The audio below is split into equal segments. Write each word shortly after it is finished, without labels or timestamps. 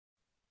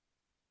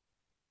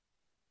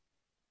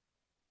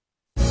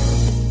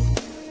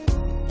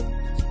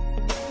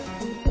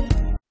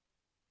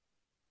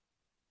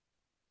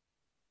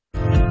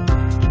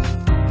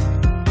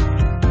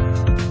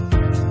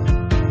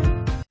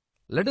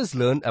let us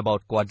learn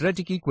about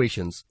quadratic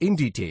equations in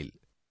detail.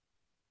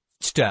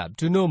 Tab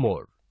to know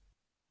more.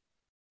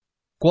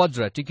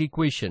 Quadratic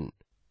equation.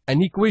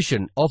 An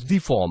equation of the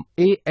form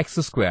ax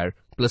square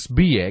plus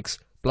bx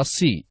plus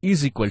c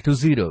is equal to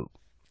 0,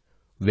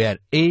 where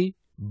a,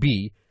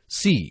 b,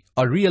 c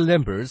are real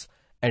numbers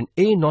and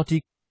a not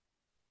equal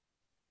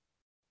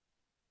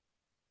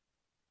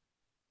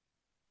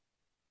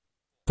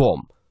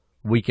form.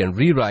 We can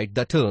rewrite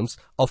the terms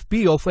of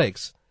p of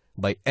x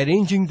by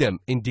arranging them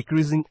in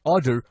decreasing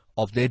order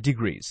of their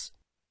degrees.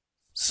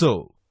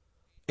 So,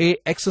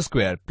 ax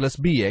square plus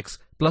bx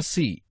plus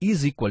c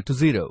is equal to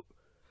 0,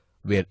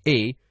 where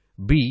a,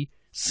 b,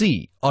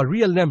 c are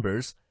real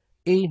numbers.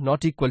 A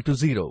not equal to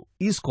 0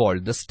 is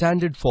called the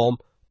standard form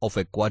of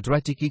a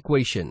quadratic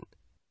equation.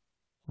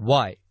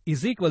 Y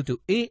is equal to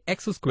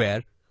ax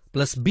square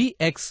plus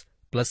bx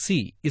plus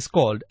c is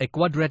called a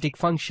quadratic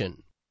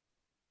function.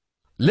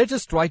 Let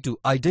us try to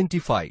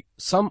identify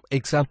some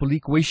example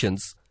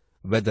equations,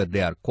 whether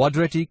they are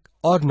quadratic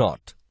or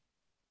not.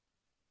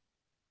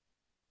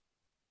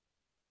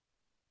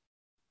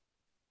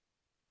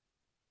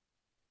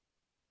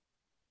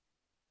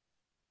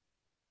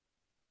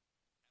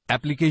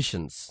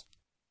 Applications.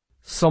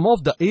 Some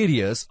of the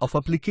areas of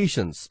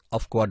applications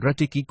of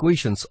quadratic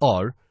equations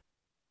are: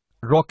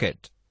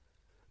 rocket.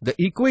 The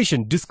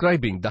equation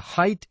describing the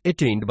height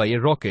attained by a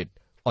rocket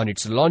on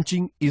its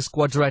launching is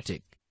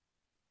quadratic.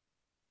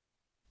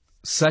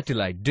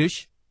 Satellite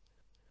dish,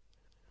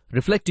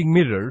 reflecting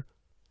mirror,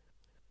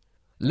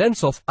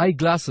 lens of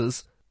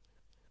eyeglasses,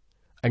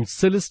 and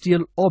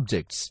celestial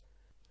objects.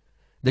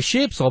 The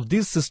shapes of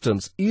these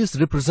systems is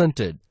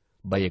represented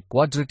by a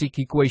quadratic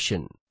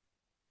equation.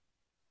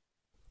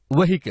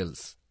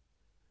 Vehicles.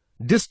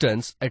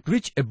 Distance at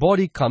which a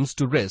body comes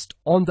to rest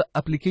on the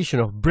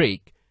application of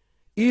brake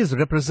is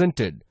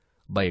represented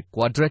by a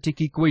quadratic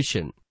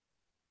equation.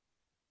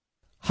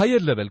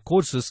 Higher level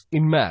courses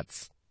in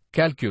maths,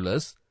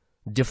 calculus,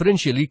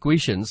 differential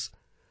equations,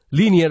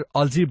 linear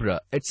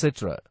algebra,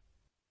 etc.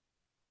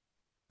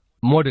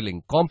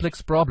 Modeling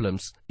complex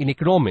problems in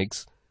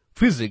economics,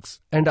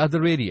 physics, and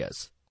other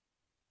areas.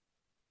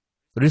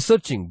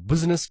 Researching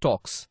business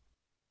stocks.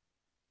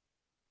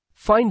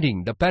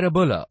 Finding the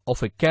parabola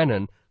of a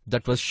cannon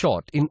that was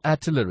shot in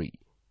artillery.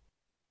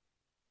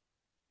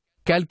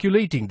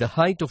 Calculating the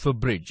height of a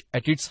bridge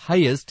at its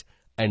highest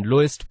and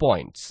lowest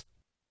points.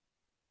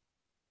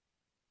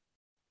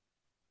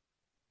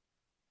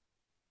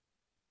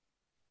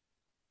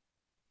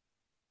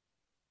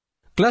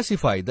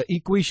 Classify the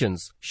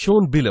equations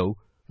shown below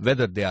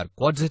whether they are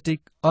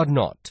quadratic or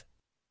not.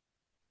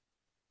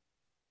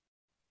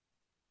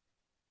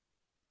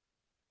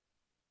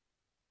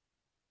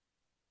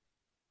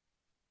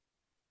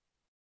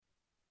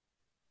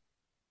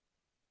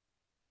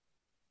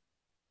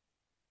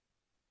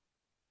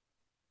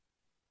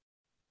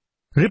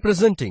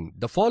 Representing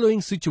the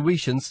following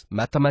situations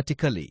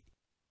mathematically.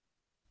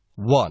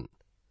 1.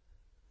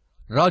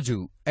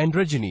 Raju and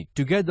Rajini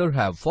together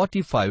have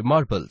 45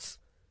 marbles.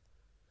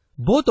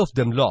 Both of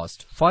them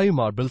lost 5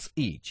 marbles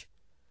each,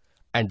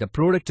 and the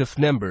productive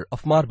number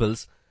of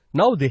marbles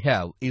now they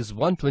have is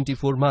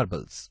 124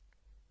 marbles.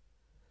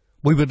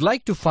 We would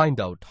like to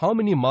find out how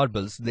many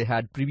marbles they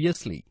had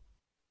previously.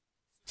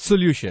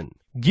 Solution.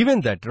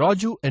 Given that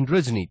Raju and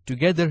Rajini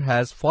together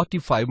has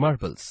 45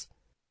 marbles,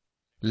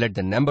 let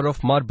the number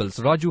of marbles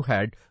Raju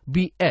had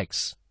be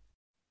x.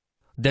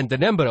 Then the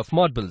number of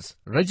marbles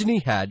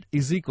Rajini had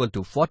is equal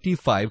to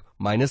 45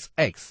 minus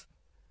x.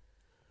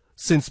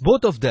 Since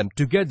both of them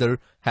together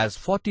has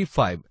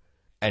 45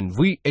 and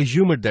we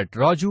assumed that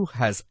Raju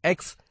has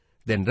x,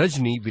 then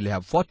Rajini will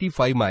have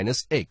 45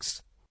 minus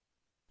x.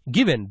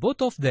 Given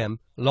both of them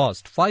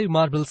lost 5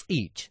 marbles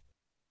each.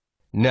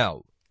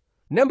 Now,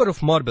 number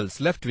of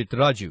marbles left with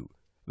Raju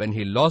when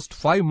he lost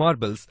 5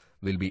 marbles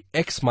will be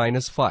x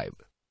minus 5.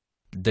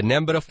 The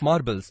number of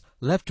marbles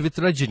left with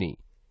Rajini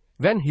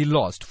when he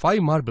lost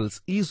 5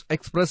 marbles is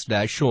expressed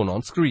as shown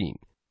on screen.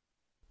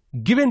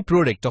 Given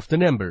product of the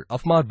number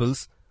of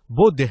marbles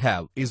both they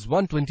have is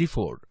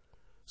 124,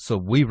 so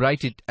we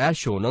write it as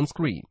shown on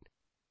screen.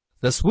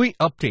 Thus we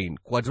obtain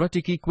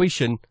quadratic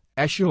equation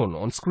as shown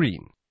on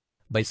screen.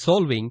 By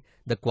solving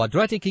the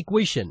quadratic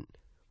equation,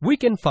 we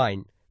can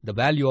find the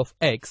value of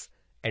x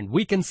and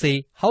we can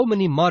say how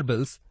many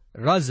marbles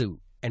Raju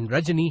and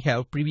Rajini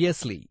have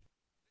previously.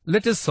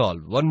 Let us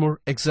solve one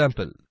more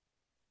example.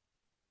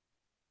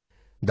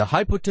 The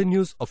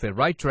hypotenuse of a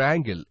right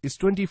triangle is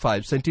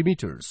 25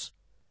 centimeters.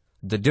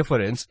 The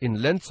difference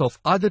in lengths of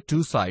other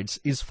two sides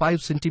is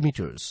 5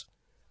 centimeters.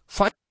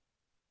 Find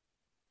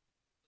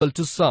equal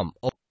to sum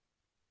of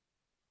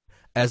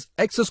as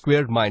x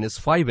squared minus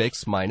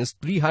 5x minus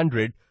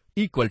 300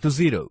 equal to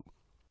 0.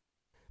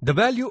 The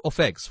value of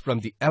x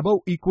from the above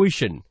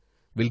equation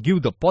will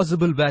give the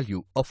possible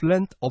value of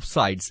length of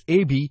sides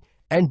AB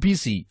and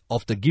BC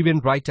of the given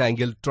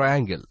right-angled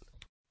triangle.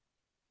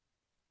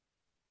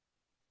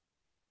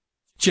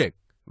 Check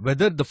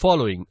whether the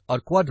following are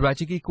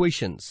quadratic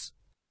equations.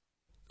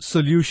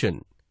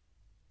 Solution.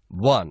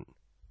 1.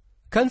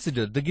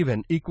 Consider the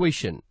given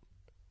equation.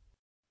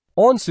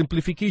 On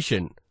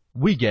simplification,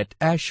 we get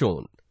as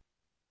shown.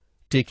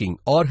 Taking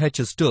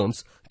RHS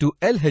terms to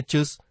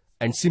LHS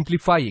and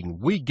simplifying,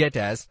 we get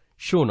as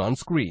shown on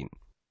screen.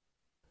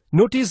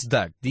 Notice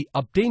that the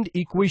obtained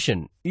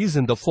equation is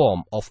in the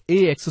form of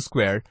ax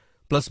squared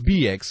plus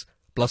bx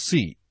plus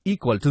c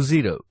equal to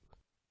 0.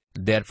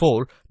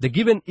 Therefore, the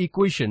given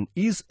equation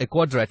is a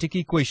quadratic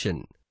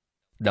equation.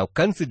 Now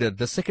consider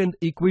the second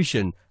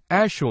equation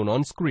as shown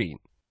on screen.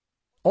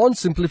 On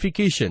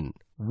simplification,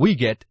 we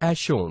get as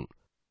shown.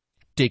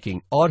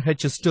 Taking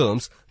RHS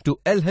terms to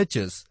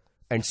LHS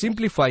and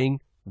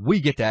simplifying, we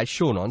get as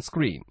shown on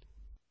screen.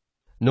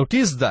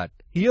 Notice that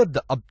here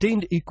the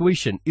obtained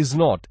equation is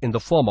not in the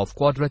form of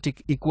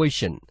quadratic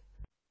equation.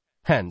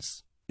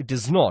 Hence, it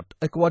is not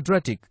a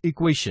quadratic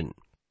equation.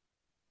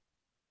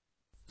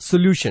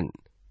 Solution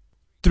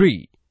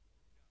 3.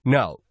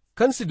 Now,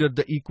 consider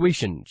the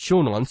equation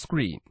shown on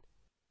screen.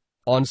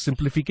 On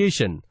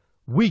simplification,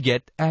 we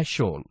get as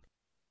shown.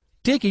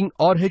 Taking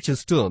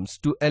RHS terms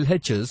to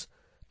LHS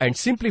and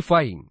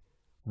simplifying,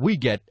 we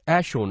get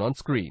as shown on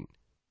screen.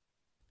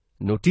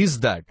 Notice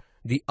that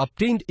the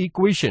obtained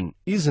equation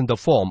is in the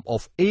form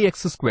of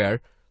ax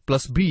squared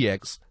plus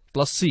bx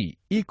plus c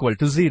equal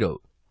to 0.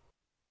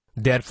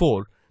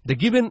 Therefore, the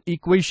given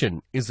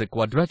equation is a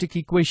quadratic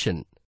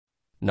equation.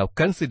 Now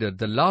consider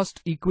the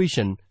last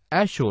equation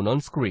as shown on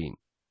screen.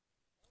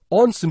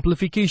 On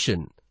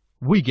simplification,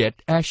 we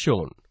get as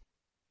shown.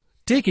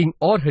 Taking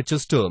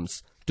RHS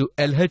terms to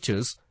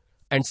LHS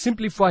and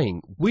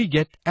simplifying, we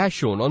get as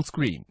shown on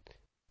screen.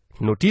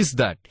 Notice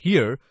that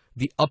here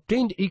the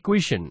obtained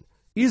equation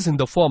is in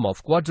the form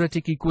of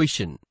quadratic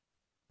equation.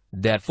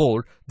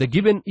 Therefore, the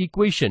given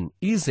equation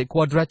is a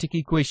quadratic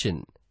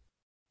equation.